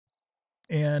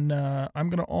And I'm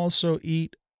going to also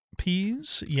eat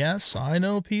peas. Yes, I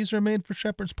know peas are made for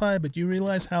shepherd's pie, but do you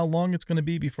realize how long it's going to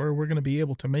be before we're going to be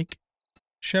able to make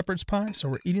shepherd's pie? So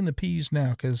we're eating the peas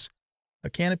now because a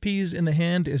can of peas in the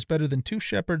hand is better than 2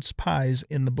 shepherd's pies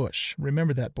in the bush.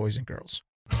 Remember that, boys and girls.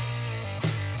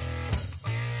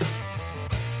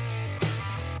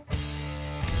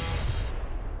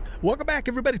 Welcome back,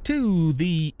 everybody, to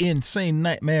the Insane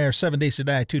Nightmare 7 Days to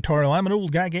Die tutorial. I'm an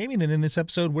old guy gaming, and in this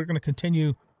episode, we're going to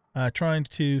continue trying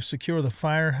to secure the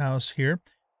firehouse here.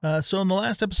 So in the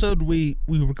last episode, we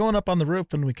were going up on the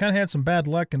roof, and we kind of had some bad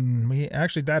luck, and we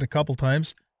actually died a couple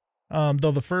times.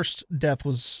 Though the first death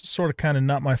was sort of kind of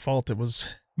not my fault. It was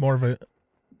more of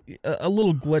a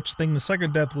little glitch thing. The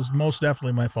second death was most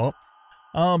definitely my fault.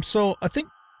 So I think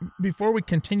before we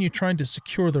continue trying to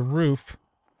secure the roof,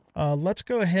 let's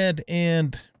go ahead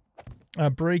and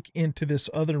break into this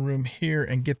other room here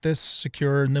and get this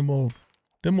secure, and then we'll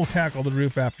tackle the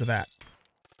roof after that.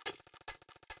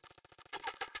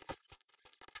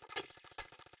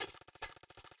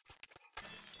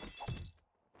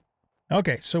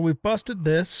 Okay, so we've busted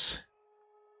this.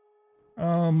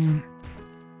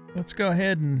 Let's go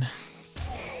ahead and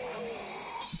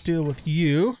deal with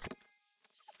you.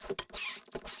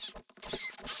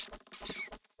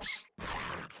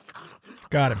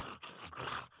 Got him.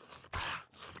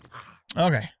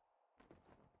 Okay.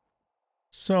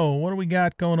 So, what do we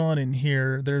got going on in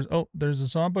here? There's a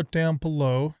zombie down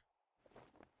below.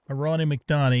 A Ronnie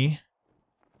McDonnie.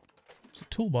 There's a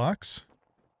toolbox.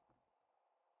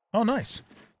 Oh, nice.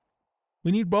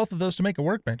 We need both of those to make a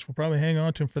workbench. We'll probably hang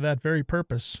on to them for that very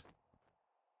purpose.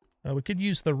 We could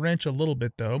use the wrench a little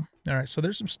bit, though. All right, so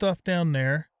there's some stuff down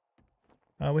there.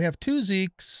 We have 2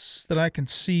 Zeeks that I can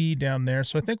see down there.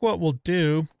 So I think what we'll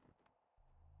do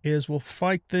is we'll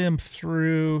fight them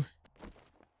through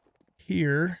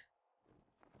here.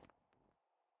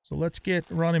 So let's get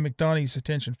Ronnie McDonnie's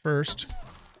attention first.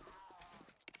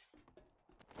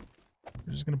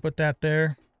 We're just going to put that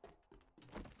there.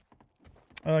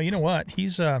 You know what?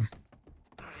 He's, or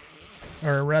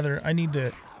rather, I need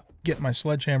to get my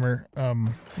sledgehammer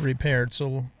repaired.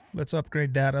 So let's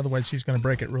upgrade that. Otherwise, he's going to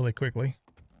break it really quickly.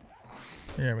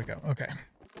 There we go. Okay.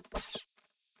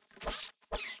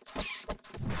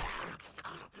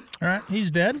 All right,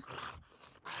 he's dead.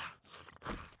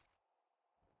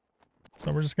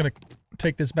 So we're just going to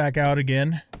take this back out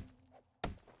again.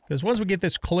 Because once we get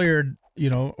this cleared, you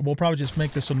know, we'll probably just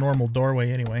make this a normal doorway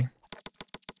anyway.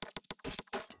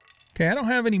 Okay, I don't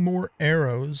have any more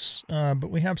arrows,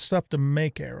 but we have stuff to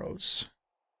make arrows.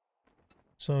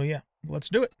 So yeah, let's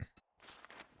do it.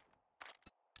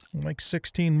 We'll make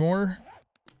 16 more.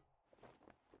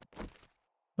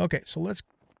 Okay, so let's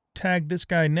tag this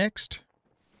guy next.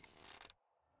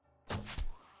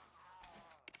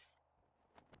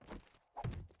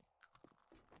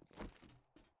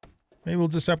 Maybe we'll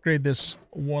just upgrade this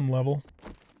 1 level.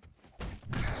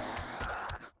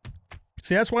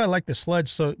 See, that's why I like the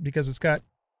sledge, because it's got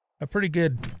a pretty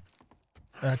good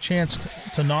chance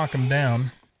to knock him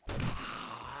down.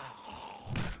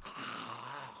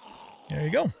 There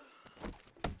you go.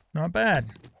 Not bad.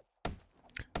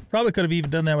 Probably could have even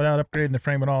done that without upgrading the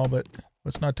frame at all, but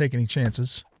let's not take any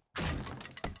chances.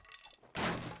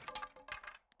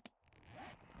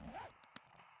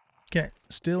 Okay,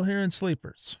 still hearing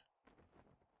sleepers.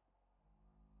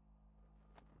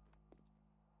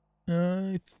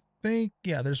 I think,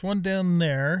 yeah, there's one down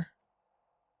there.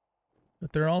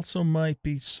 But there also might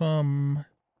be some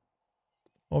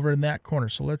over in that corner.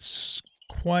 So let's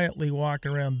quietly walk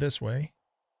around this way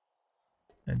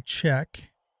and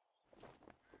check.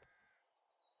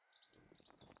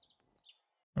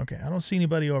 Okay, I don't see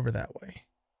anybody over that way.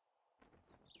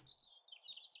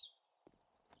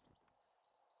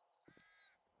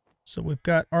 So we've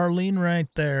got Arlene right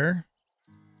there.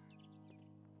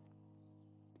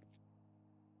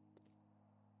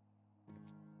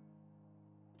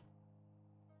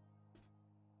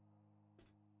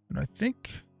 And I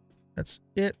think that's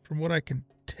it from what I can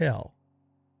tell.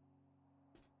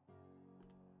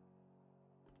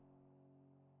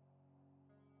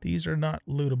 These are not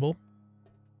lootable.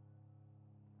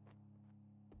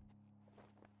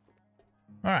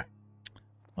 All right.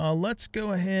 Let's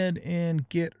go ahead and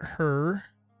get her.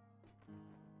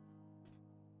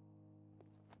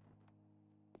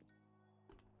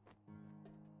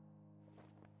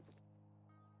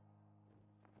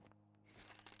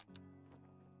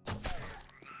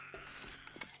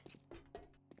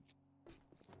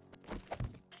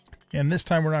 And this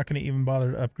time we're not going to even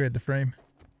bother to upgrade the frame.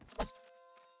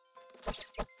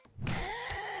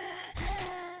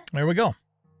 There we go.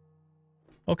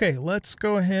 Okay, let's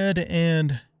go ahead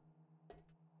and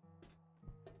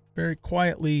very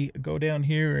quietly go down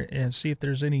here and see if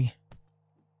there's any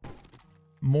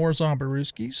more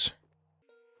Zombarooskies.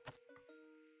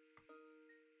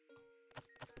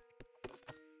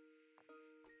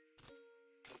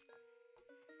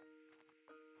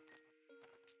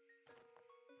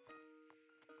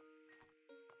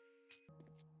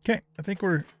 Okay, I think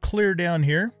we're clear down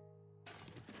here.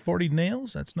 40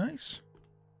 nails, that's nice.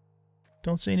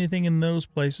 Don't see anything in those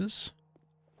places.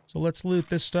 So let's loot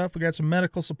this stuff. We got some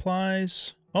medical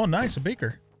supplies. Oh, nice, a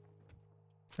beaker.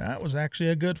 That was actually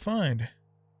a good find.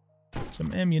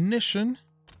 Some ammunition.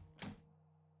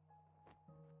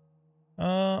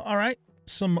 All right,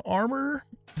 some armor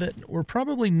that we're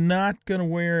probably not going to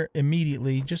wear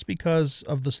immediately just because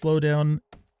of the slowdown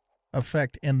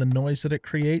effect and the noise that it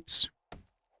creates.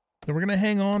 So we're going to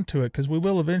hang on to it because we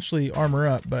will eventually armor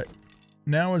up, but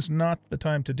now is not the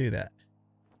time to do that.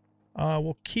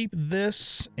 We'll keep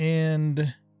this,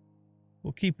 and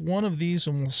we'll keep one of these,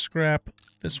 and we'll scrap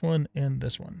this one and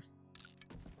this one.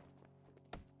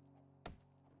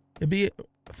 It'd be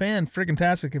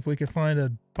fan-friggin-tastic if we could find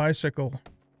a bicycle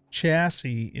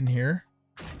chassis in here.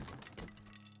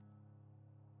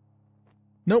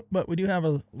 Nope, but we do have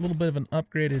a little bit of an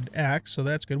upgraded axe, so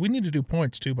that's good. We need to do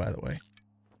points too, by the way.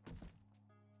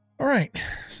 All right,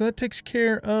 so that takes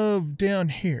care of down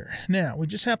here. Now, we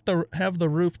just have to have the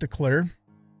roof to clear.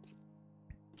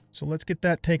 So let's get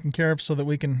that taken care of so that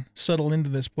we can settle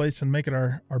into this place and make it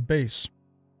our base.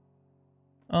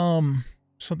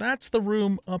 So that's the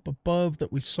room up above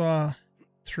that we saw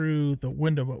through the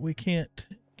window, but we can't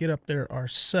get up there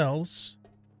ourselves.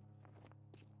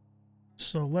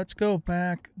 So let's go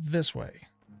back this way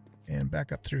and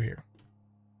back up through here.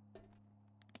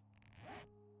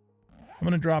 I'm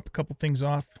going to drop a couple things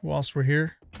off whilst we're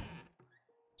here.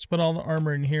 Let's put all the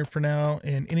armor in here for now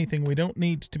and anything we don't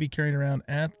need to be carrying around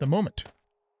at the moment.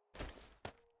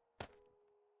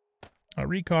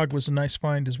 Recog was a nice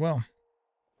find as well.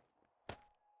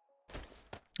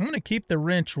 I'm going to keep the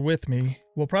wrench with me.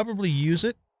 We'll probably use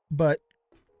it, but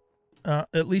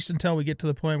at least until we get to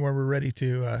the point where we're ready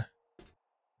to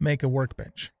make a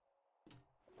workbench.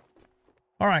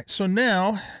 All right, so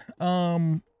now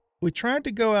we tried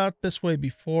to go out this way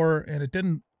before, and it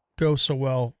didn't go so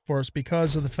well for us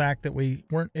because of the fact that we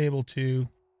weren't able to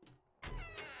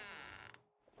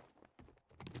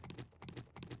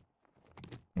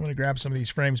I'm going to grab some of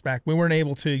these frames back. We weren't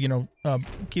able to, you know,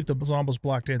 keep the zombies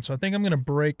blocked in. So I think I'm going to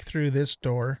break through this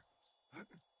door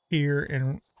here,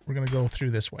 and we're going to go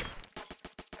through this way.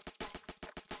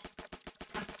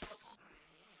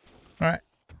 All right.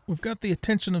 We've got the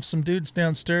attention of some dudes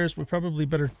downstairs. We probably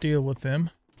better deal with them.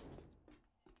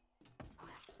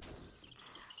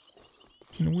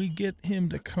 Can we get him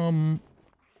to come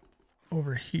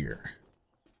over here?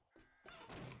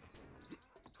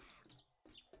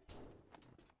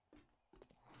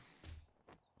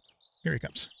 Here he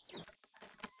comes.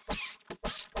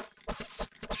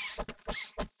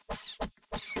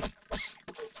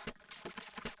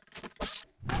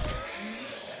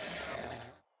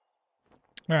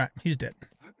 All right, he's dead.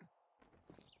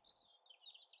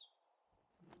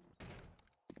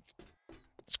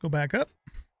 Let's go back up.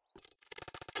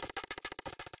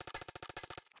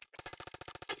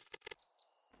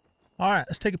 All right,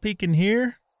 let's take a peek in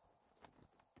here.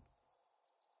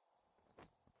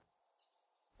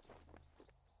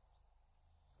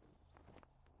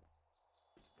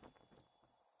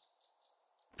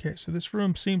 Okay, so this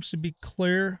room seems to be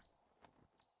clear.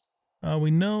 We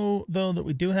know, though, that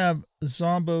we do have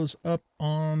zombos up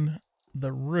on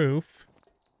the roof.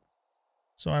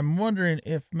 So I'm wondering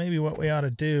if maybe what we ought to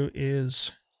do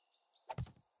is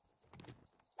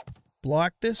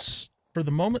block this for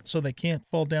the moment so they can't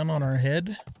fall down on our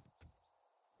head.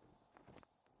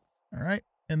 All right,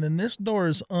 and then this door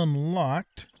is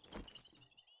unlocked.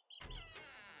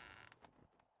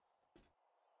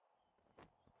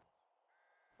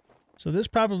 So this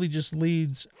probably just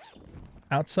leads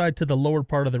outside to the lower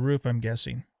part of the roof, I'm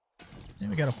guessing. And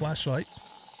we got a flashlight.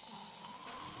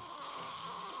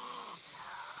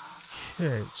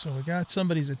 Okay, so we got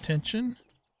somebody's attention.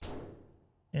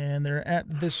 And they're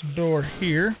at this door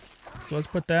here. So let's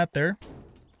put that there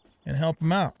and help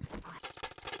them out.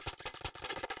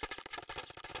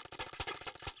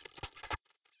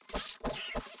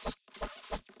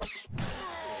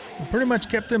 We pretty much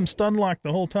kept him stun locked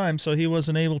the whole time, so he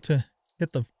wasn't able to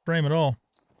hit the frame at all.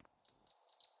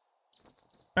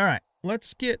 All right,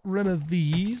 let's get rid of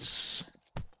these.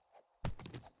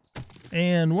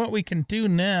 And what we can do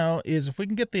now is if we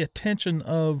can get the attention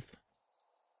of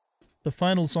the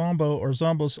final zombo or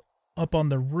zombos up on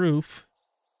the roof.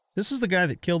 This is the guy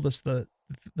that killed us the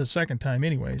second time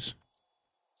anyways.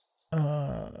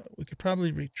 We could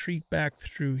probably retreat back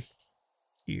through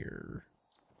here.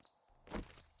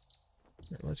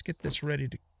 Here, let's get this ready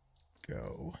to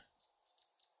go.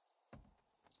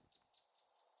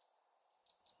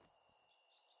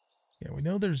 Yeah, we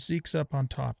know there's Zeke's up on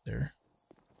top there.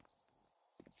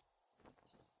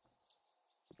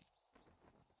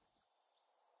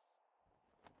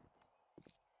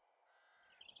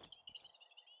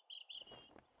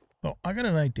 Oh, I got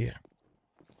an idea.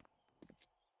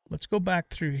 Let's go back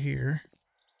through here.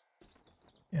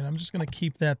 And I'm just going to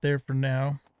keep that there for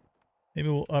now. Maybe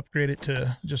we'll upgrade it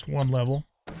to just one level.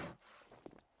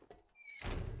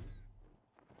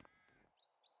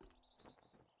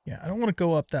 Yeah, I don't want to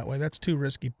go up that way. That's too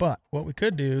risky. But what we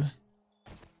could do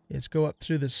is go up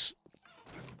through this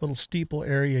little steeple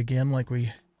area again like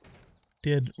we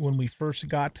did when we first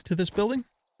got to this building.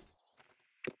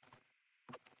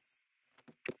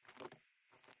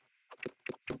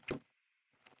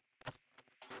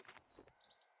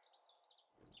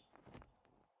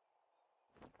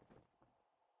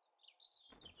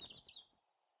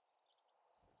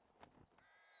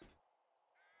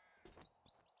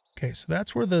 Okay, so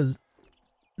that's where the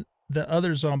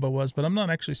other zombie was, but I'm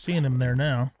not actually seeing him there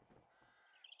now.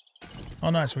 Oh,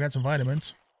 nice. We got some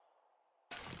vitamins.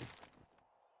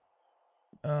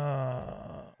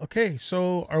 Okay,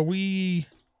 so are we...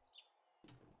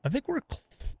 I think we're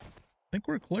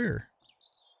clear.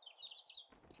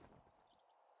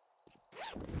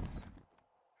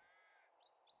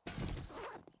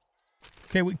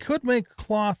 Okay, we could make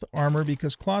cloth armor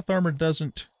because cloth armor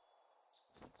doesn't...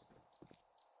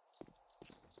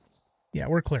 Yeah,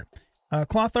 we're clear.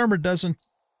 Cloth armor doesn't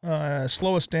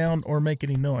slow us down or make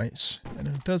any noise. And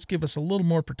it does give us a little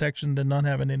more protection than not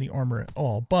having any armor at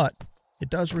all. But it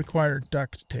does require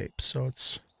duct tape, so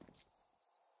it's...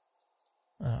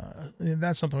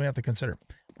 that's something we have to consider.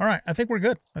 All right, I think we're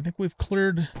good. I think we've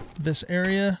cleared this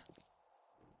area.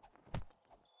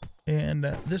 And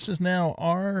this is now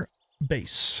our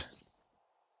base.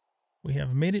 We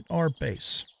have made it our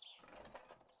base.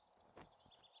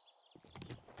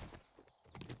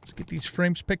 Let's get these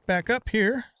frames picked back up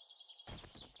here.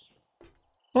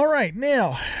 All right,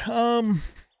 now,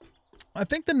 I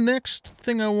think the next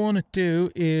thing I want to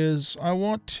do is I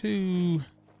want to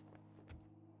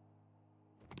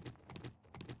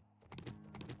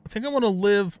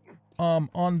live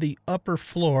on the upper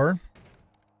floor.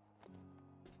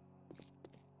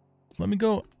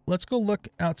 Let's go look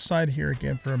outside here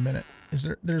again for a minute.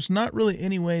 There's not really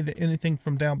any way that anything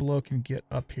from down below can get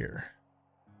up here.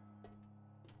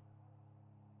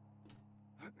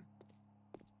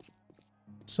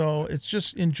 So it's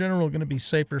just in general going to be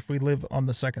safer if we live on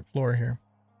the second floor here.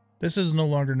 This is no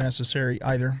longer necessary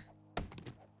either.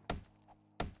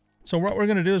 So what we're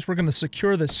going to do is we're going to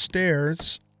secure the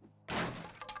stairs.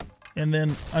 And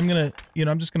then I'm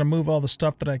just going to move all the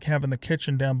stuff that I have in the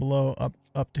kitchen down below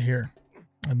up to here.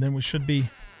 And then we should be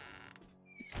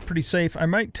pretty safe. I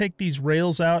might take these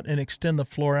rails out and extend the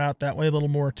floor out that way a little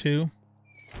more too.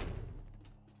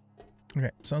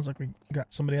 Okay, sounds like we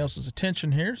got somebody else's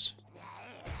attention here.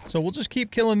 So we'll just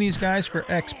keep killing these guys for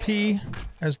XP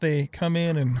as they come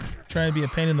in and try to be a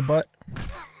pain in the butt.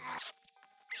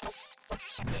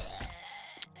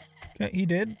 Okay, he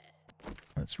did.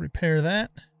 Let's repair that.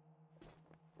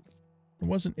 There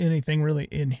wasn't anything really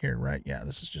in here, right? Yeah,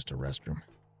 this is just a restroom.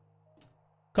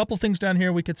 A couple things down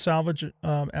here we could salvage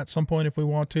at some point if we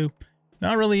want to.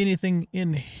 Not really anything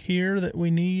in here that we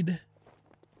need,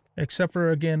 except for,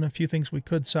 again, a few things we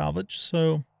could salvage.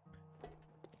 So,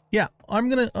 yeah, I'm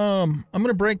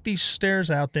gonna break these stairs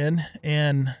out then,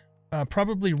 and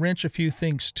probably wrench a few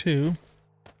things too.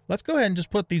 Let's go ahead and just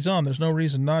put these on. There's no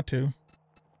reason not to.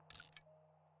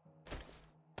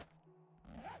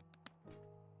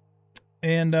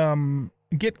 And kind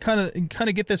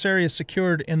of get this area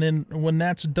secured, and then when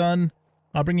that's done,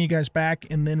 I'll bring you guys back,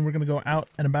 and then we're gonna go out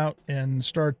and about and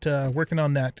start working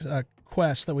on that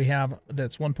quest that we have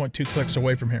that's 1.2 clicks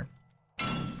away from here.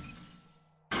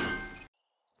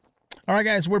 All right,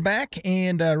 guys, we're back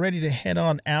and ready to head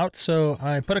on out. So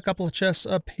I put a couple of chests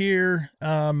up here.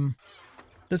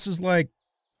 This is like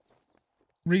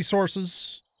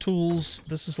resources, tools.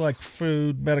 This is like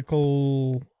food,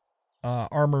 medical,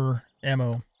 armor,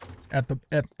 ammo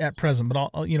at present. But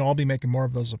I'll be making more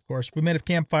of those, of course. We made a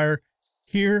campfire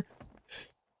here.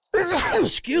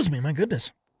 Excuse me, my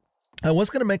goodness. I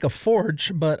was going to make a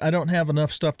forge, but I don't have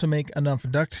enough stuff to make enough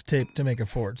duct tape to make a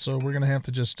forge. So we're going to have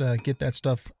to just get that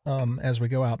stuff as we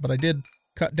go out. But I did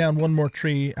cut down one more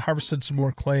tree, harvested some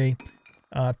more clay,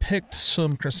 picked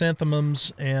some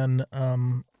chrysanthemums and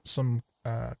some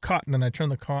cotton, and I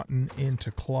turned the cotton into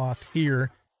cloth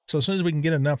here So as soon as we can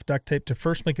get enough duct tape to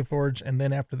first make a forge, and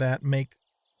then after that make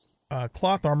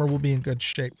cloth armor, we'll be in good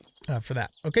shape for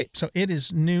that. Okay, so it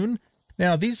is noon.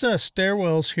 Now, these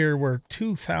stairwells here were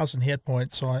 2,000 hit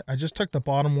points, so I just took the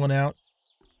bottom one out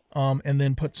and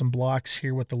then put some blocks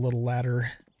here with the little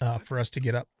ladder for us to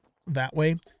get up that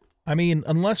way. I mean,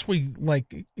 unless we,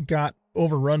 like, got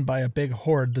overrun by a big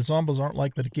horde, the zombies aren't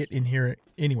likely to get in here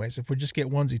anyways. If we just get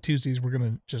onesie-twosies, we're going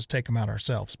to just take them out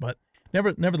ourselves. But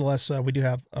nevertheless, we do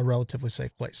have a relatively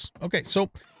safe place. Okay, so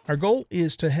our goal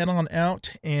is to head on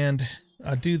out and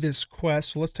do this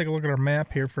quest. So let's take a look at our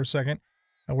map here for a second.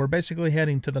 We're basically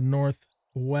heading to the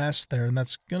northwest there, and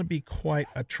that's going to be quite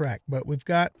a trek. But we've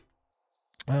got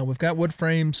wood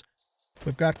frames,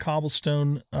 we've got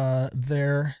cobblestone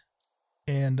there,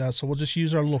 and so we'll just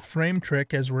use our little frame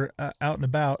trick as we're out and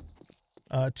about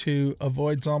to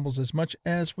avoid zombies as much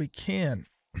as we can.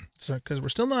 So, because we're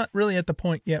still not really at the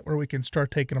point yet where we can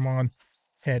start taking them on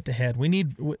head to head. We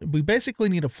basically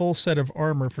need a full set of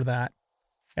armor for that,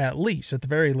 at the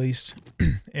very least,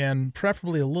 and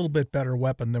preferably a little bit better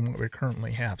weapon than what we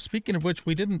currently have. Speaking of which,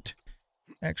 we didn't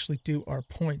actually do our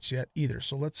points yet either.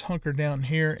 So let's hunker down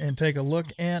here and take a look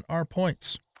at our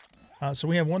points. So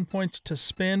we have 1 point to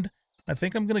spend. I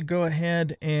think I'm going to go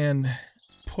ahead and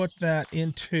put that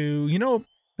into,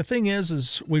 the thing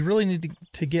is we really need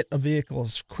to get a vehicle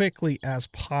as quickly as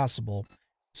possible.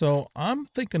 So I'm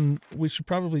thinking we should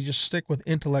probably just stick with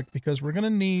intellect, because we're going to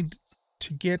need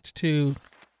to get to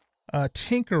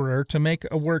Tinkerer to make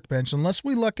a workbench, unless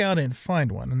we luck out and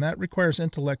find one, and that requires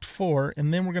intellect 4,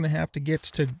 and then we're going to have to get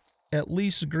to at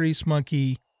least grease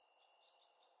monkey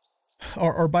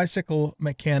or bicycle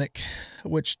mechanic,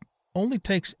 which only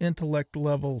takes intellect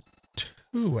level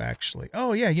 2, actually.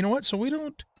 Oh yeah, you know what? So we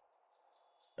don't.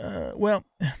 Well,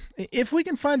 if we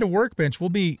can find a workbench, we'll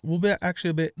be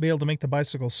actually be able to make the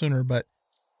bicycle sooner. But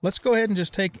let's go ahead and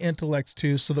just take intellect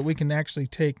 2, so that we can actually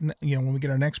take, when we get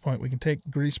our next point, we can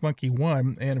take grease monkey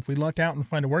 1, and if we luck out and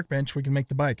find a workbench, we can make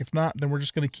the bike. If not, then we're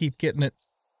just going to keep getting it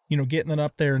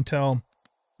up there until,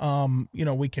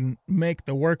 we can make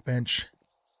the workbench,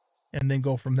 and then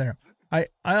go from there. I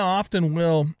often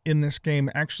will in this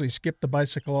game actually skip the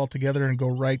bicycle altogether and go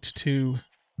right to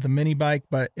the mini bike,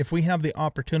 but if we have the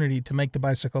opportunity to make the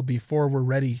bicycle before we're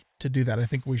ready to do that, I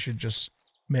think we should just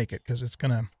make it, because it's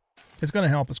gonna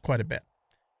help us quite a bit.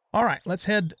 All right, let's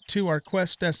head to our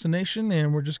quest destination,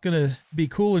 and we're just gonna be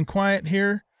cool and quiet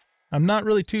here. I'm not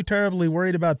really too terribly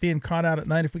worried about being caught out at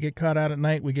night. If we get caught out at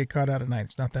night, we get caught out at night.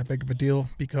 It's not that big of a deal,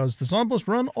 because the zombies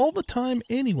run all the time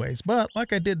anyways. But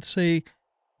like I did say,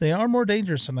 they are more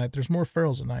dangerous at night. There's more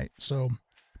ferals at night. So,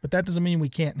 but that doesn't mean we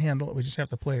can't handle it. We just have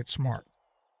to play it smart.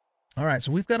 All right,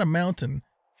 so we've got a mountain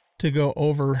to go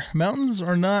over. Mountains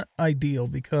are not ideal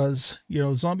because,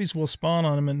 zombies will spawn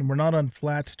on them, and we're not on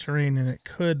flat terrain, and it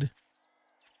could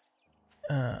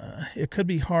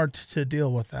be hard to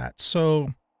deal with that.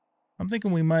 So I'm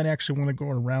thinking we might actually want to go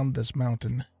around this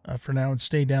mountain for now and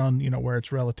stay down, where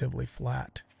it's relatively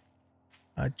flat.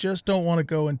 I just don't want to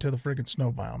go into the friggin'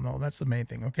 snow biome, though. That's the main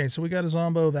thing. Okay, so we got a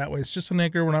zombo that way. It's just an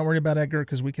Edgar. We're not worried about Edgar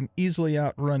because we can easily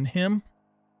outrun him.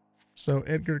 So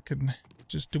Edgar can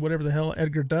just do whatever the hell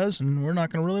Edgar does, and we're not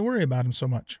going to really worry about him so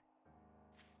much.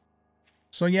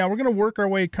 So yeah, we're going to work our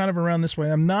way kind of around this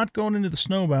way. I'm not going into the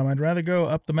snow biome. I'd rather go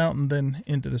up the mountain than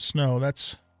into the snow.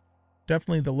 That's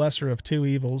definitely the lesser of two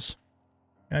evils.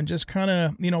 And just kind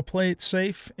of, play it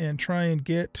safe and try and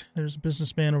get... There's a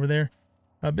businessman over there.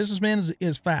 Businessman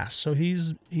is fast, so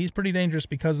he's pretty dangerous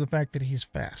because of the fact that he's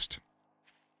fast.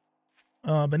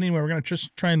 But anyway, we're going to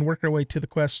just try and work our way to the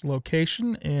quest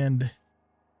location and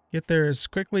get there as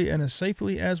quickly and as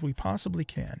safely as we possibly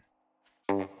can.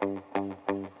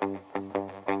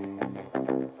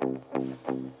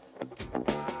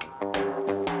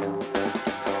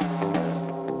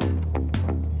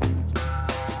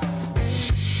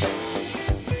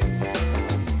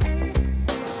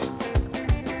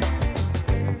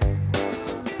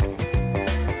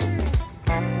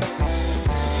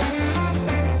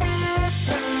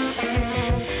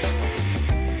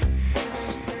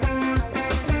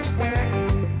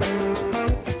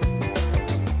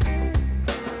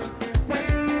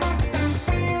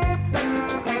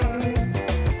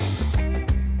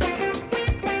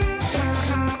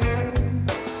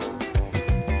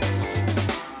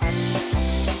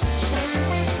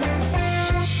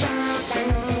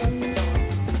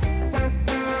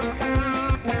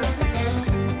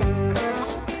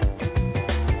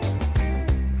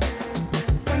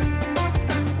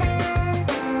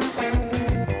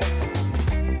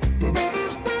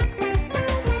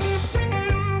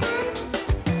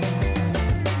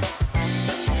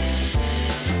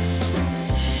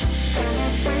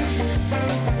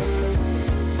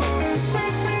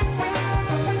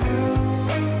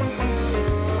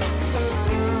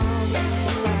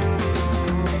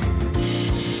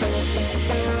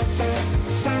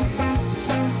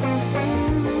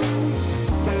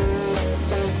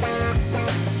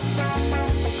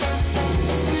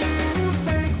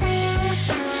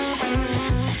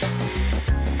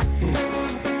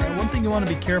 want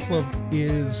to be careful of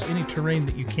is any terrain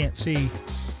that you can't see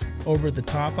over the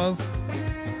top of,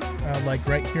 like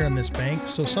right here on this bank.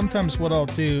 So sometimes what I'll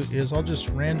do is I'll just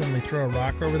randomly throw a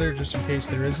rock over there just in case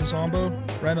there is a zombo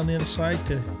right on the other side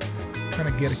to kind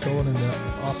of get it going in the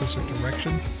opposite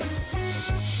direction.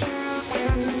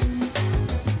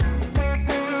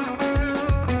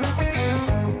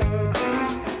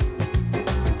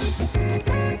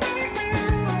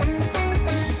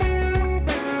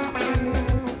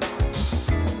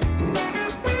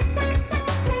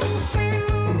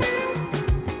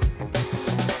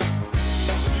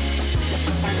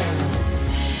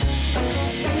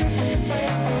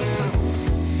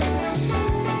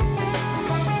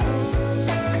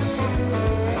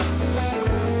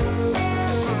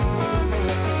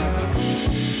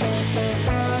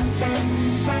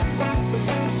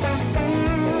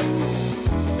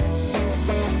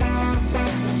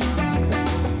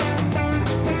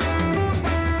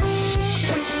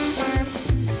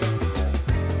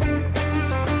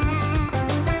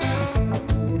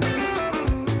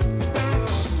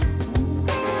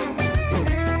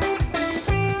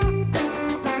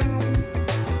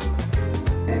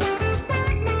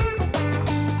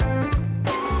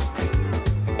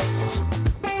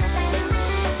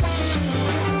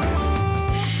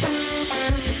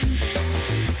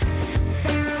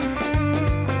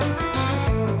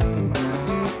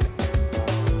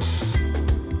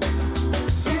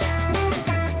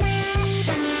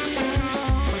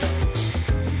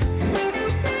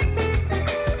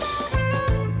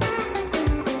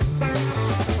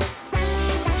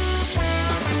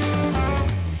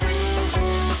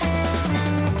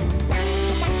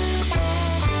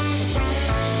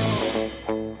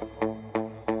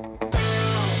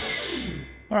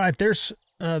 All right, there's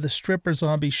the stripper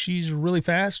zombie. She's really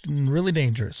fast and really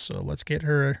dangerous. So let's get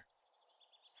her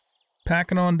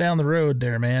packing on down the road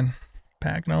there, man.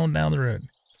 Packing on down the road.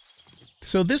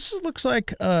 So this looks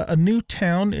like a new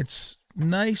town. It's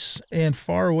nice and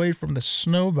far away from the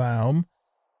snow biome.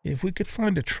 If we could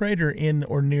find a trader in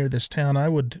or near this town, I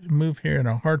would move here in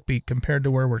a heartbeat compared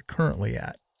to where we're currently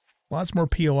at. Lots more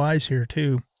POIs here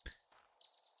too.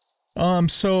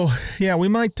 So yeah, we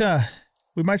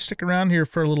might stick around here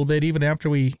for a little bit, even after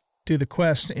we do the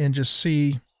quest, and just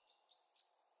see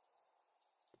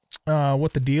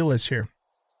what the deal is here.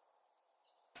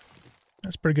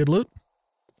 That's pretty good loot.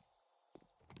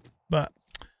 But,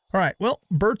 all right, well,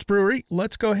 Bert's Brewery,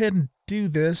 let's go ahead and do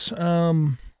this.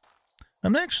 I'm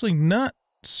actually not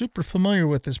super familiar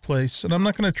with this place, and I'm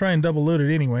not going to try and double loot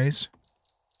it anyways.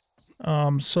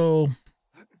 So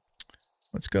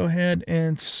let's go ahead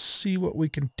and see what we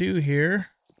can do here.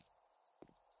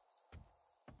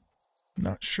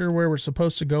 Not sure where we're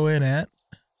supposed to go in at.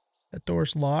 That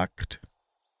door's locked.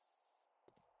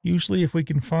 Usually if we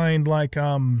can find like,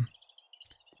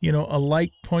 you know, a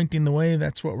light pointing the way,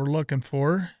 that's what we're looking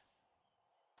for.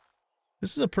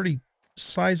 This is a pretty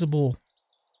sizable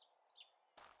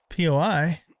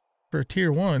POI for a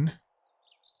tier 1.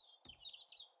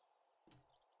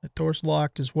 That door's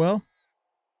locked as well.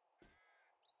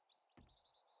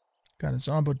 Got a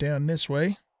zombo down this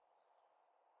way.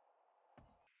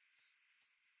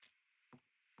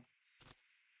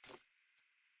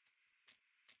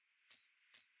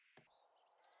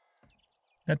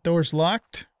 That door's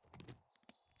locked.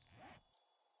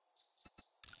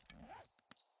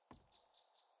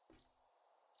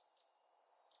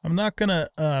 I'm not gonna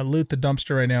loot the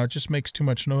dumpster right now. It just makes too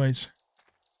much noise.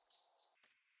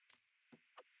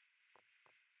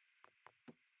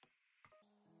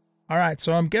 All right,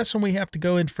 so I'm guessing we have to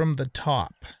go in from the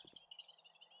top.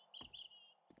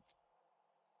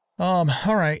 All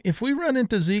right, if we run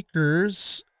into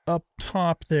Zeekers up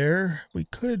top there, we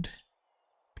could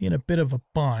be in a bit of a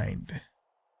bind.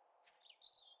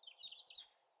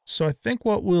 So I think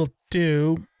what we'll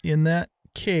do in that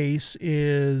case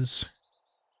is...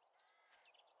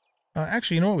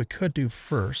 actually, you know what we could do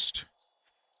first?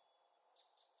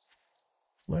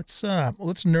 Let's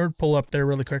nerd pull up there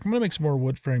really quick. I'm gonna make some more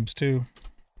wood frames too.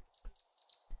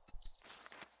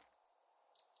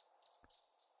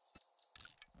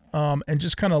 And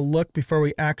just kind of look before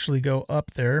we actually go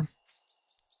up there.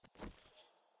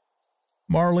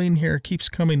 Marlene here keeps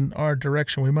coming our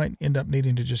direction. We might end up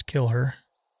needing to just kill her.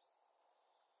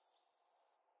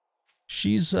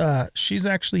 She's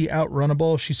actually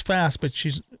outrunnable. She's fast, but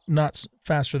she's not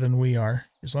faster than we are,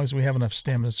 as long as we have enough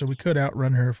stamina. So we could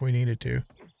outrun her if we needed to.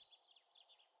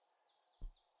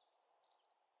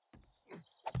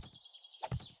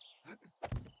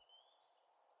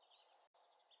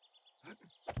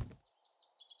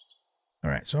 All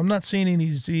right, so I'm not seeing any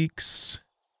Zeeks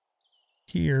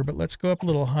here, but let's go up a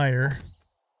little higher.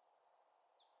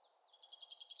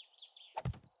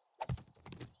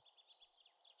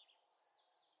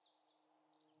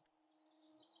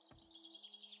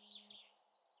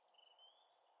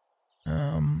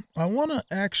 I want to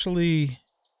actually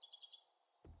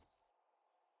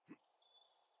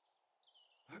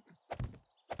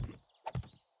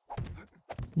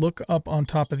look up on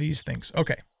top of these things.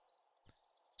 Okay.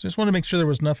 So just want to make sure there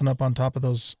was nothing up on top of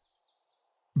those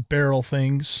barrel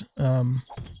things.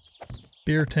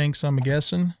 Beer tanks, I'm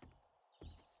guessing.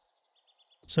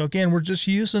 So again, we're just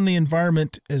using the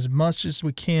environment as much as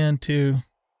we can to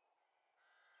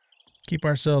keep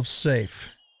ourselves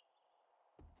safe.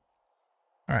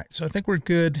 All right, so I think we're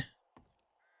good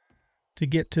to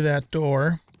get to that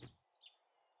door.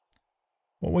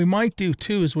 What we might do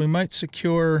too is we might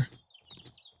secure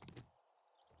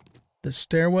the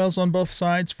stairwells on both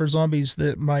sides for zombies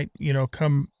that might, you know,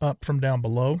 come up from down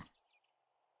below.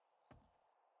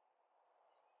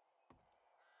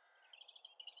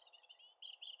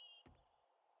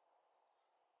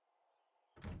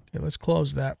 Okay, let's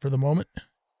close that for the moment.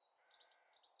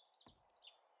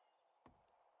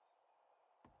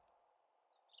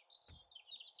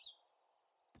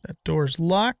 That door's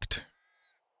locked.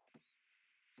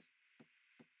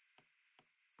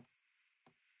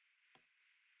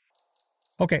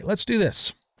 Okay, let's do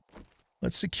this.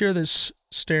 Let's secure this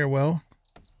stairwell.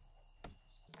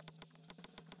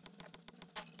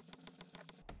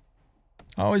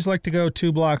 I always like to go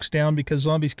 2 blocks down because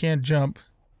zombies can't jump.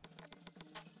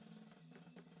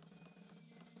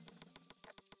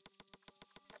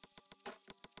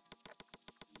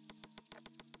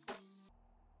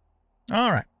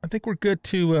 All right, I think we're good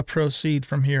to proceed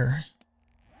from here.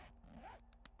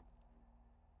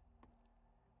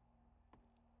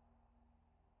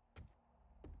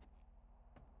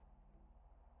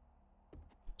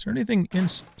 Is there anything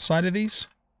inside of these?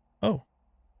 Oh.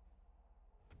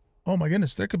 Oh my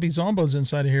goodness, there could be zombos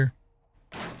inside of here.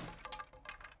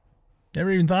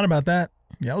 Never even thought about that.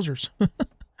 Yowzers.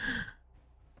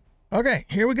 Okay,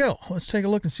 here we go. Let's take a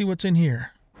look and see what's in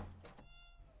here.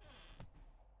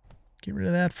 Get rid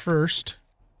of that first.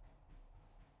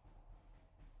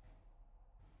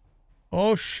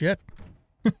 Oh, shit.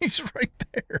 He's right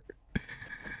there.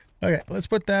 Okay, let's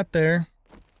put that there.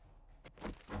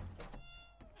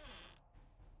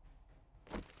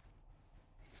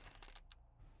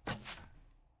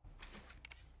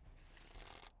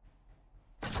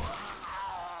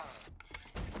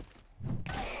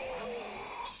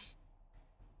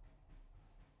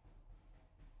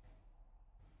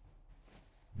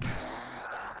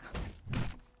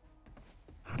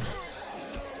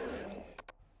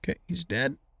 Okay, he's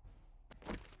dead.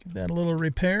 Give that a little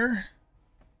repair.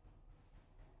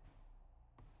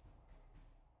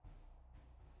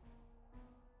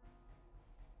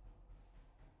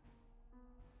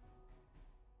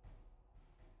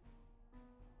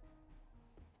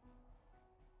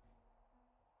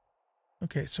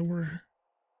 Okay, so we're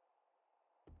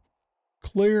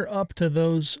clear up to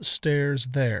those stairs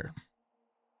there.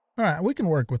 All right, we can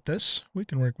work with this. We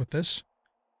can work with this.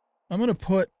 I'm going to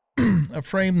put a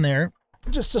frame there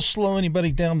just to slow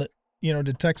anybody down that, you know,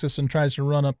 detects us and tries to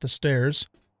run up the stairs.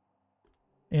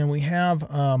 And we have,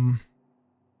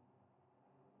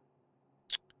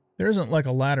 there isn't like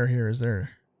a ladder here, is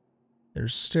there?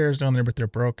 There's stairs down there, but they're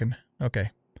broken.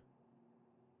 Okay.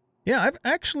 Yeah,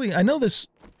 I know this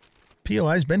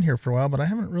POI's been here for a while, but I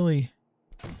haven't really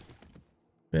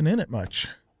been in it much.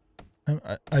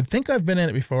 I think I've been in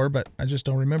it before, but I just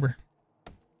don't remember.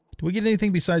 Do we get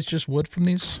anything besides just wood from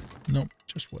these? Nope,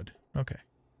 just wood. Okay.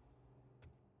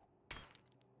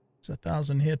 It's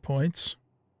 1,000 hit points.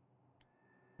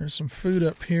 There's some food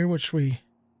up here, which we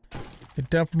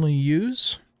could definitely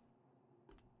use.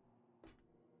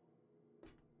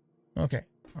 Okay.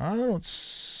 I don't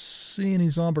see any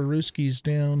zombarooskies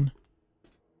down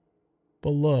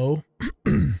below.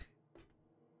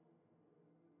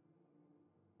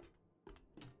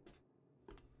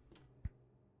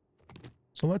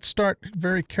 So let's start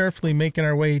very carefully making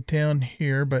our way down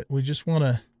here, but we just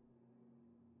want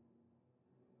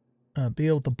to be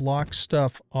able to block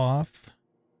stuff off.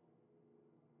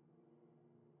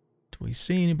 Do we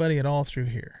see anybody at all through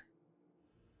here?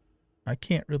 I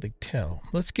can't really tell.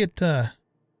 Let's get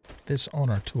this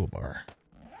on our toolbar,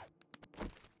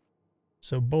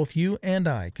 so both you and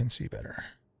I can see better.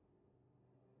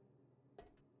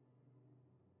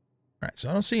 All right, so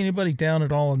I don't see anybody down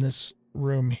at all in this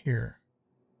room here.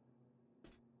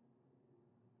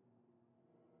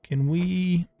 Can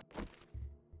we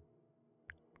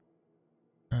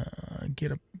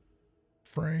get a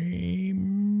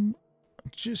frame?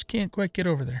 Just can't quite get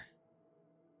over there.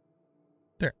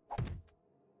 There.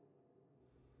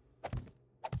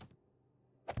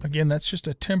 Again, that's just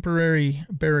a temporary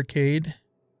barricade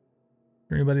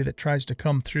for anybody that tries to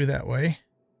come through that way.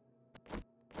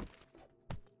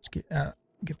 Let's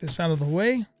get this out of the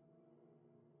way.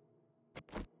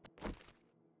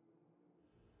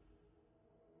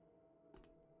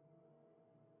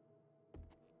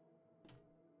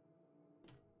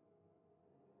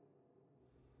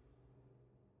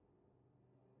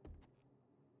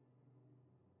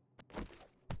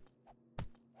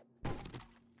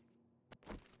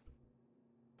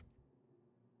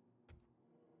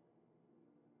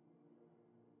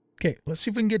 Okay, let's see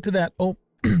if we can get to that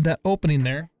that opening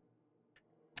there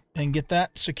and get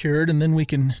that secured, and then we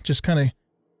can just kind of,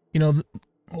 you know,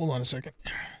 hold on a second.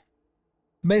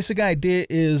 The basic idea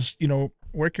is, you know,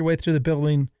 work your way through the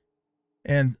building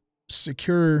and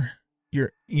secure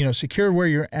your, you know, secure where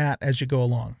you're at as you go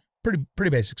along. Pretty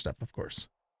basic stuff, of course.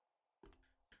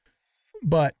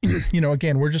 But, you know,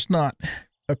 again, we're just not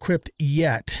equipped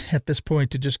yet at this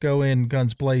point to just go in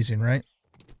guns blazing, right?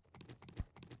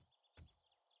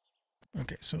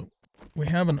 Okay, so we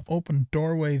have an open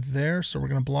doorway there, so we're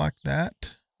going to block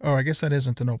that. Oh, I guess that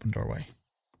isn't an open doorway.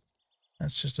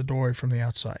 That's just a doorway from the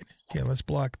outside. Okay, let's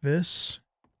block this.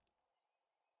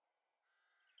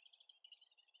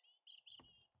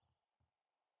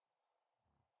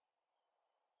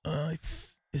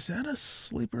 Is that a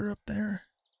sleeper up there?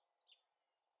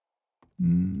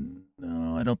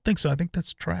 No, I don't think so. I think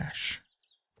that's trash.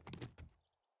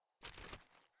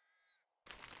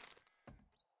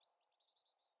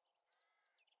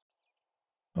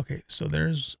 Okay, so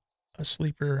there's a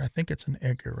sleeper. I think it's an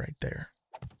Edgar right there.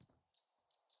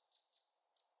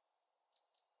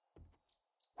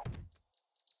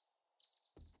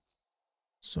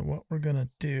 So what we're going to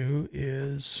do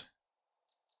is...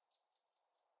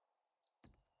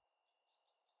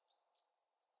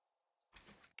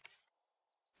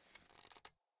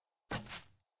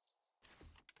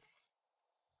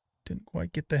 Didn't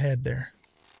quite get the head there.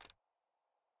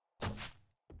 Do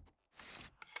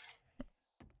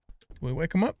we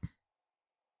wake him up?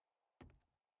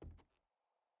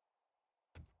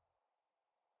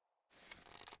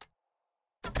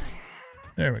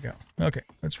 There we go. Okay,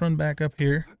 let's run back up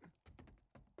here.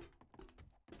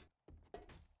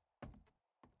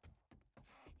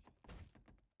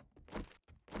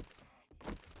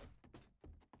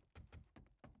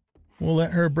 We'll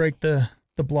let her break the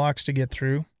blocks to get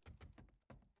through.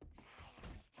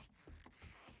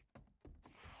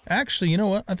 Actually, you know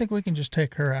what? I think we can just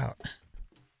take her out.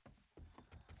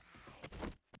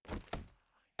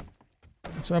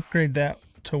 Let's upgrade that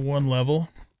to 1 level.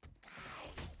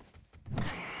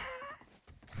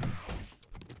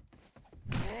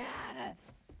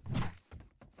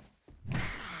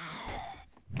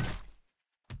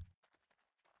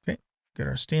 Okay, get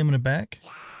our stamina back.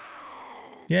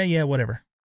 Yeah, whatever.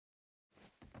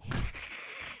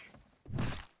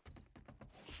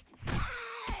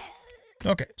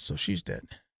 Okay, so she's dead.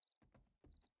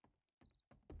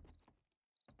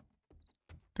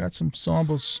 Got some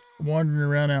zombies wandering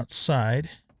around outside.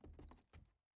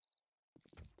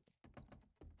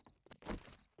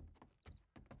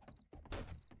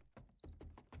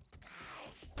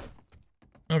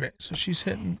 Okay, so she's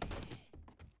hitting...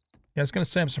 Yeah, I was going to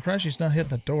say, I'm surprised she's not hitting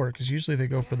the door, because usually they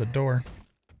go for the door.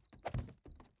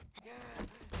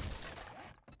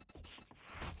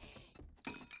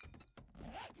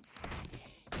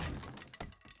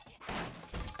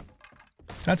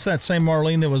 That's that same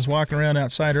Marlene that was walking around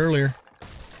outside earlier.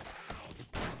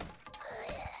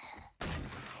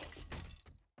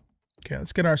 Okay,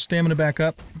 let's get our stamina back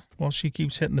up while she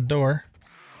keeps hitting the door.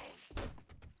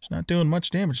 She's not doing much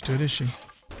damage to it, is she?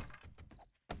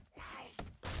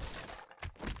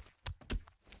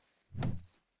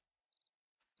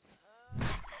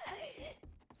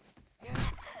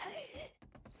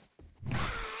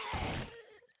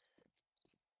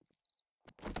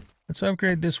 Let's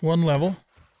upgrade this 1 level.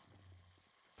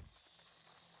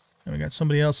 And we got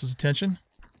somebody else's attention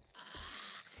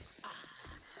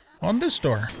on this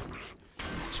door.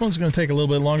 This one's going to take a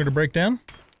little bit longer to break down.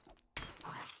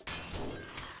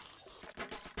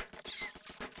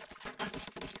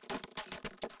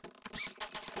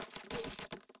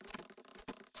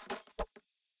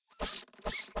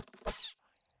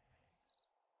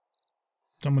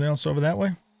 Someone else over that way.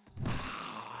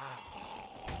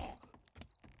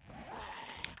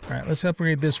 All right, let's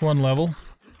upgrade this 1 level.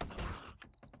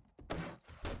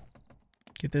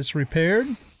 Get this repaired.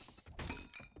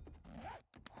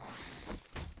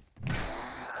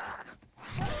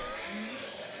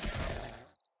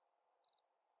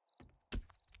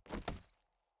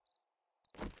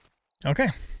 Okay,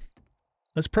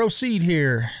 let's proceed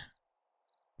here.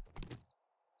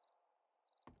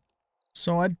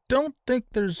 So I don't think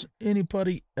there's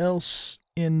anybody else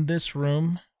in this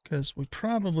room, because we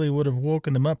probably would have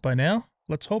woken them up by now.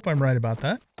 Let's hope I'm right about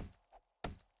that.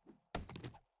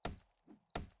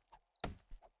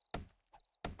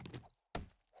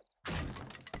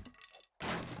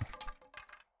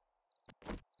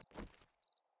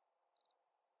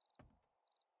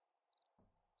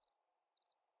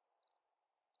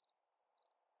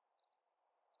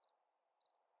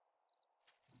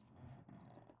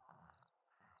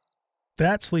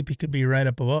 That sleepy could be right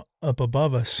up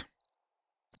above us.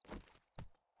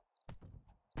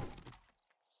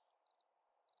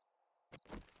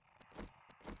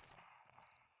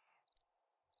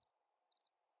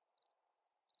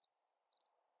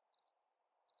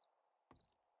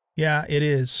 Yeah, it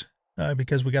is,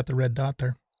 because we got the red dot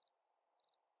there.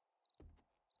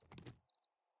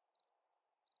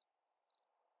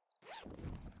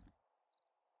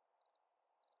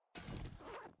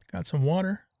 Got some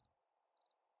water.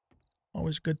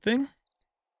 Always a good thing.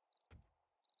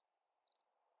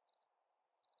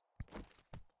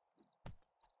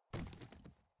 I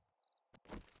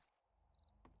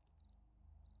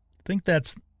think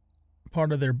that's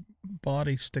part of their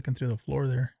body sticking through the floor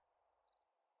there.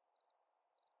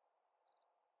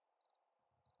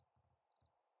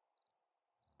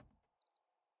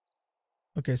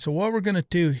 Okay, so what we're going to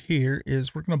do here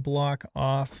is we're going to block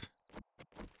off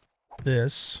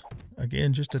this.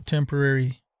 Again, just a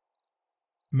temporary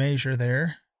measure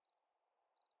there.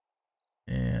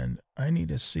 And I need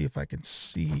to see if I can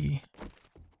see.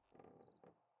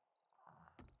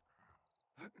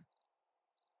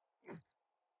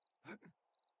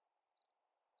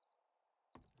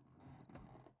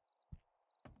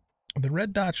 The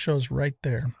red dot shows right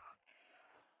there.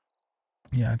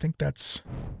 Yeah, I think that's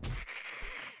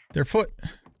their foot.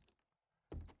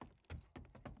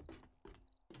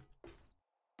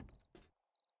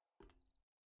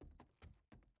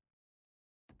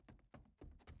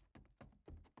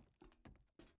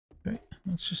 Okay,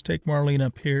 let's just take Marlene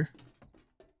up here.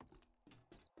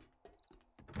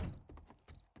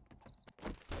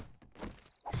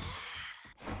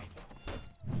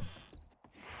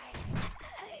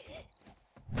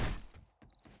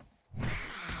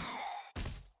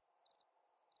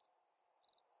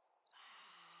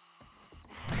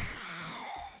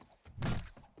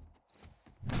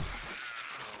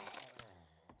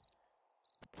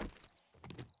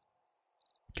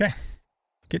 Okay,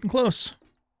 getting close.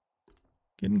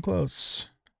 Getting close.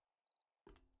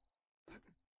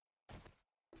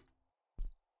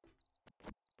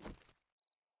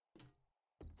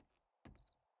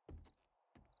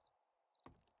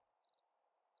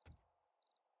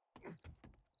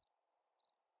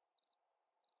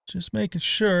 Just making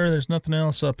sure there's nothing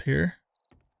else up here.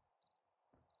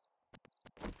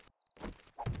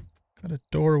 Got a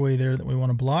doorway there that we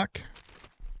want to block.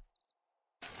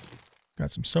 Got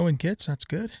some sewing kits, that's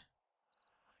good.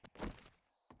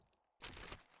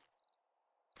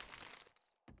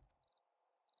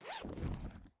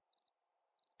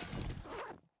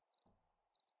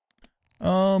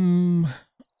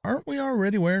 Aren't we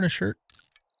already wearing a shirt?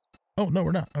 Oh, no,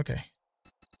 we're not. Okay.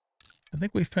 I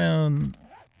think we found...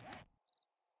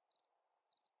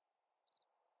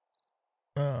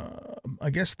 I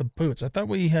guess the boots. I thought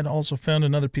we had also found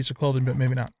another piece of clothing, but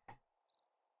maybe not.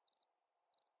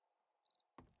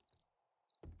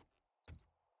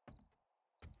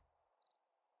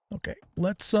 Okay,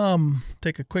 let's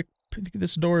take a quick...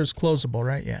 This door is closable,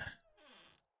 right? Yeah.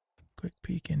 Quick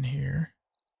peek in here.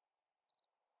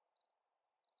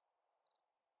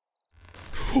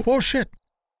 Oh, shit!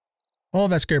 Oh,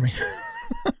 that scared me.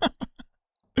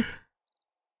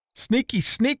 Sneaky,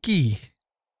 sneaky!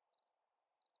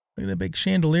 Look at that big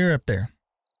chandelier up there.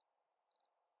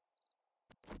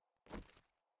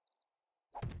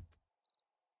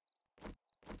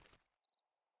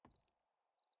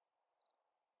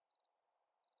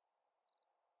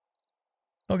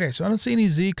 Okay, so I don't see any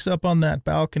Zeeks up on that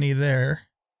balcony there.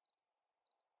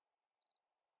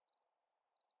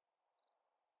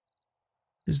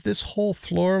 Is this whole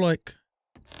floor, like,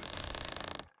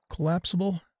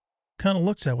 collapsible? Kind of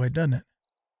looks that way, doesn't it?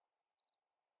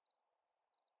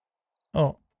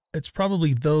 Oh, it's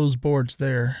probably those boards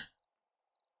there.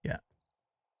 Yeah.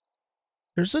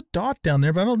 There's a dot down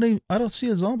there, but I don't see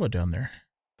a Zombo down there.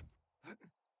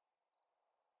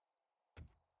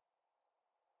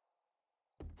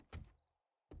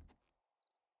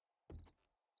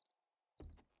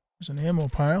 There's an ammo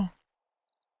pile.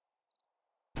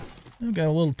 I've got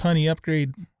a little tiny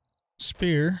upgrade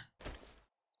spear.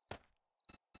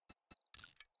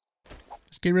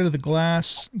 Let's get rid of the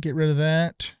glass, get rid of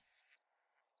that.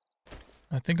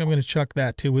 I think I'm going to chuck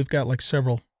that too. We've got like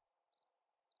several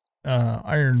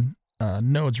iron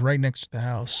nodes right next to the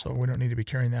house, so we don't need to be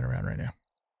carrying that around right now.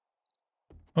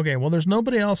 Okay, well, there's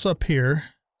nobody else up here.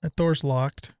 That door's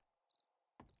locked.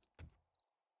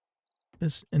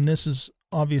 This is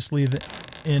obviously the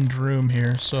end room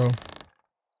here, so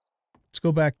let's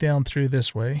go back down through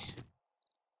this way.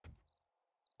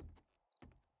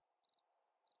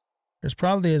 There's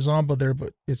probably a zombie there,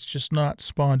 but it's just not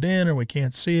spawned in, or we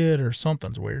can't see it, or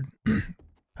something's weird.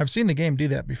 I've seen the game do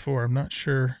that before. I'm not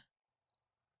sure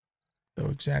though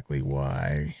exactly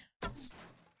why.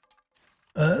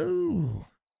 Oh.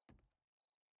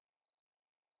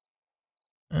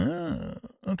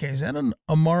 Okay, is that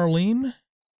a Marlene?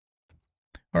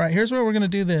 All right, here's what we're going to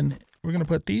do then. We're going to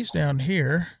put these down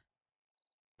here.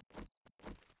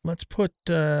 Let's put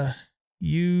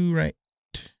you right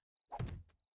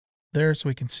there so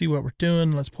we can see what we're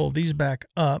doing. Let's pull these back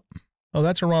up. Oh,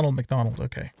 that's a Ronald McDonald.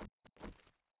 Okay.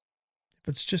 If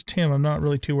it's just him, I'm not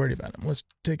really too worried about him. Let's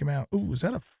take him out. Ooh, is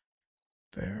that a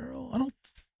feral? I don't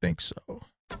think so.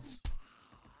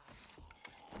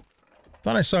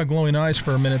 Thought I saw glowing eyes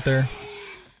for a minute there.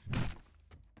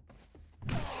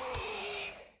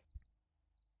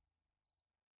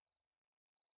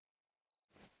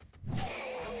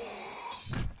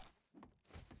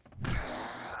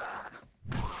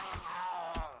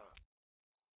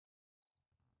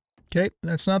 Okay,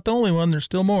 that's not the only one. There's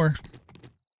still more.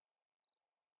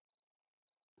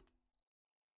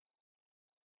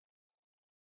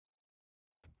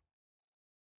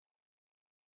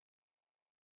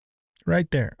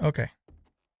 Right there. Okay.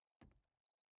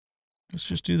 Let's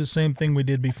just do the same thing we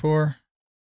did before.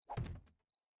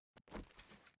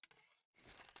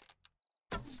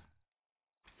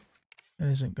 That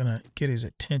isn't going to get his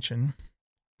attention.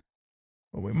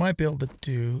 What we might be able to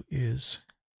do is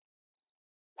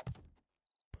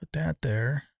put that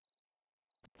there.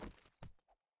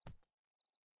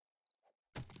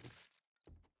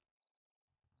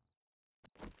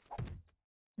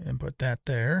 And put that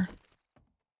there.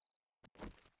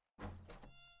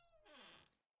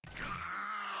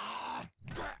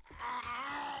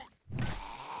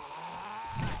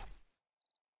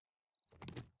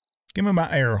 Give me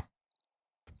my arrow.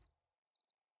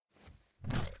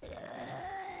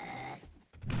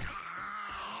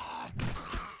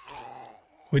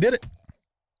 We did it.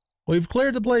 We've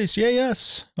cleared the place. Yeah,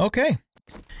 yes. Okay.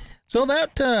 So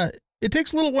that, it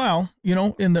takes a little while, you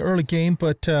know, in the early game,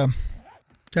 but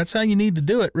that's how you need to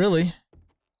do it, really.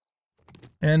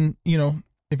 And, you know,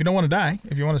 if you don't want to die,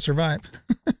 if you want to survive,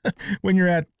 when you're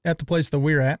at the place that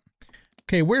we're at.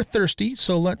 Okay, we're thirsty,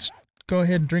 so let's go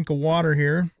ahead and drink a water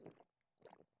here.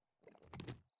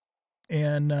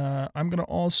 And I'm going to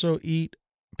also eat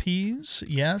peas.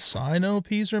 Yes, I know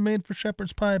peas are made for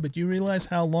shepherd's pie, but do you realize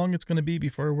how long it's going to be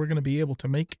before we're going to be able to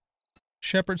make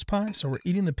shepherd's pie? So we're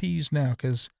eating the peas now,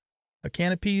 because a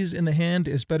can of peas in the hand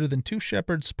is better than 2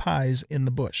 shepherd's pies in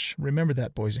the bush. Remember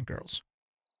that, boys and girls.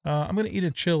 I'm going to eat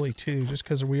a chili, too, just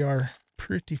because we are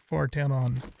pretty far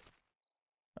down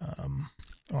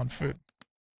on food.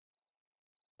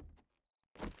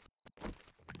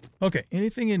 Okay,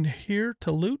 anything in here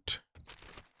to loot?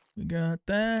 We got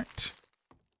that.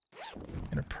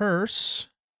 And a purse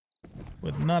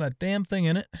with not a damn thing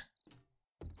in it.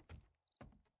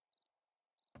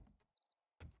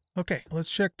 Okay, let's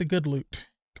check the good loot.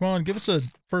 Come on, give us a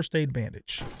first aid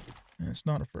bandage. It's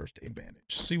not a first aid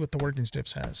bandage. See what the working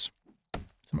stiffs has.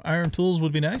 Some iron tools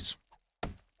would be nice.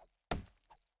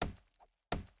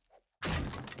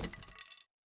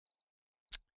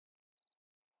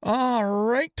 All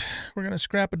right, we're going to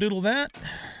scrap a doodle that.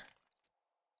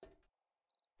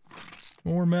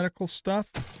 More medical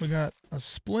stuff. We got a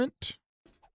splint.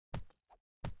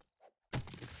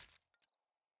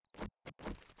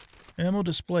 Ammo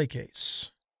display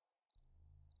case.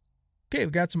 Okay,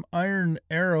 we got some iron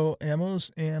arrow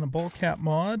ammos and a ball cap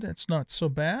mod. That's not so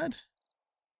bad.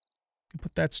 Can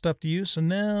put that stuff to use. And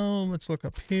now let's look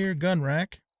up here. Gun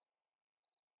rack.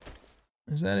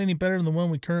 Is that any better than the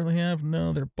one we currently have?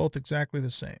 No, they're both exactly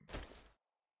the same.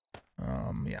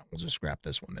 Yeah, we'll just scrap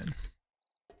this one then.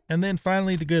 And then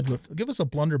finally the good loot. Give us a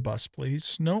blunderbuss,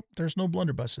 please. Nope, there's no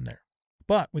blunderbuss in there.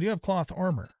 But we do have cloth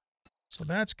armor, so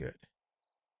that's good.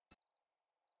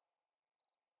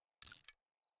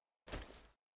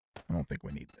 I don't think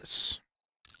we need this.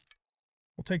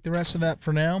 We'll take the rest of that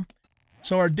for now.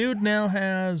 So our dude now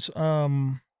has,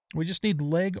 we just need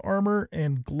leg armor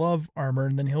and glove armor,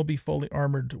 and then he'll be fully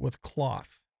armored with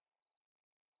cloth.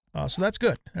 So that's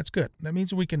good. That's good. That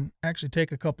means we can actually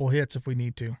take a couple hits if we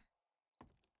need to.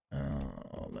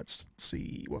 Let's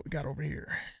see what we got over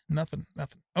here. Nothing.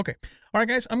 Okay. All right,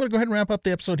 guys, I'm going to go ahead and wrap up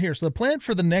the episode here. So the plan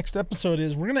for the next episode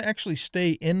is we're going to actually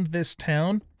stay in this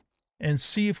town and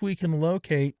see if we can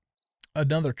locate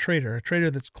another trader, a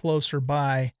trader that's closer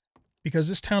by, because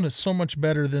this town is so much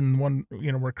better than one,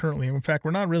 we're currently in. In fact,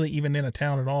 we're not really even in a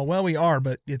town at all. Well, we are,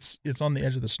 but it's on the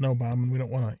edge of the snow biome, and we don't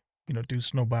want to, do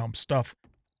snow biome stuff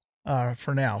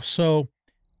for now. So,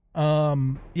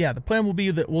 yeah, the plan will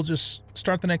be that we'll just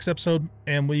start the next episode,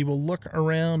 and we will look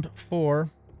around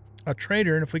for a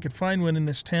trader, and if we could find one in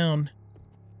this town.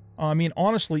 I mean,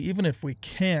 honestly, even if we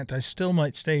can't, I still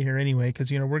might stay here anyway, because,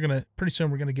 pretty soon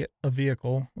we're going to get a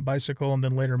vehicle, a bicycle, and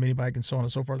then later a mini bike and so on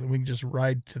and so forth, and we can just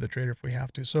ride to the trader if we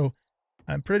have to. So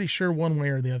I'm pretty sure one way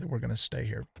or the other we're going to stay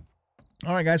here.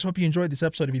 All right, guys, hope you enjoyed this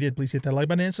episode. If you did, please hit that like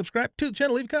button and subscribe to the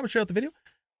channel. Leave a comment, share out the video.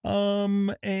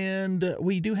 And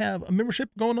we do have a membership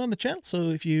going on the channel, so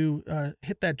if you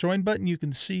hit that join button, you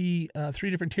can see 3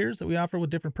 different tiers that we offer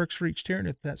with different perks for each tier, and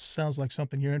if that sounds like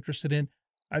something you're interested in,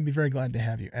 I'd be very glad to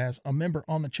have you as a member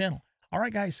on the channel. All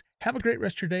right, guys, have a great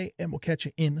rest of your day, and we'll catch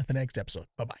you in the next episode.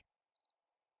 Bye-bye.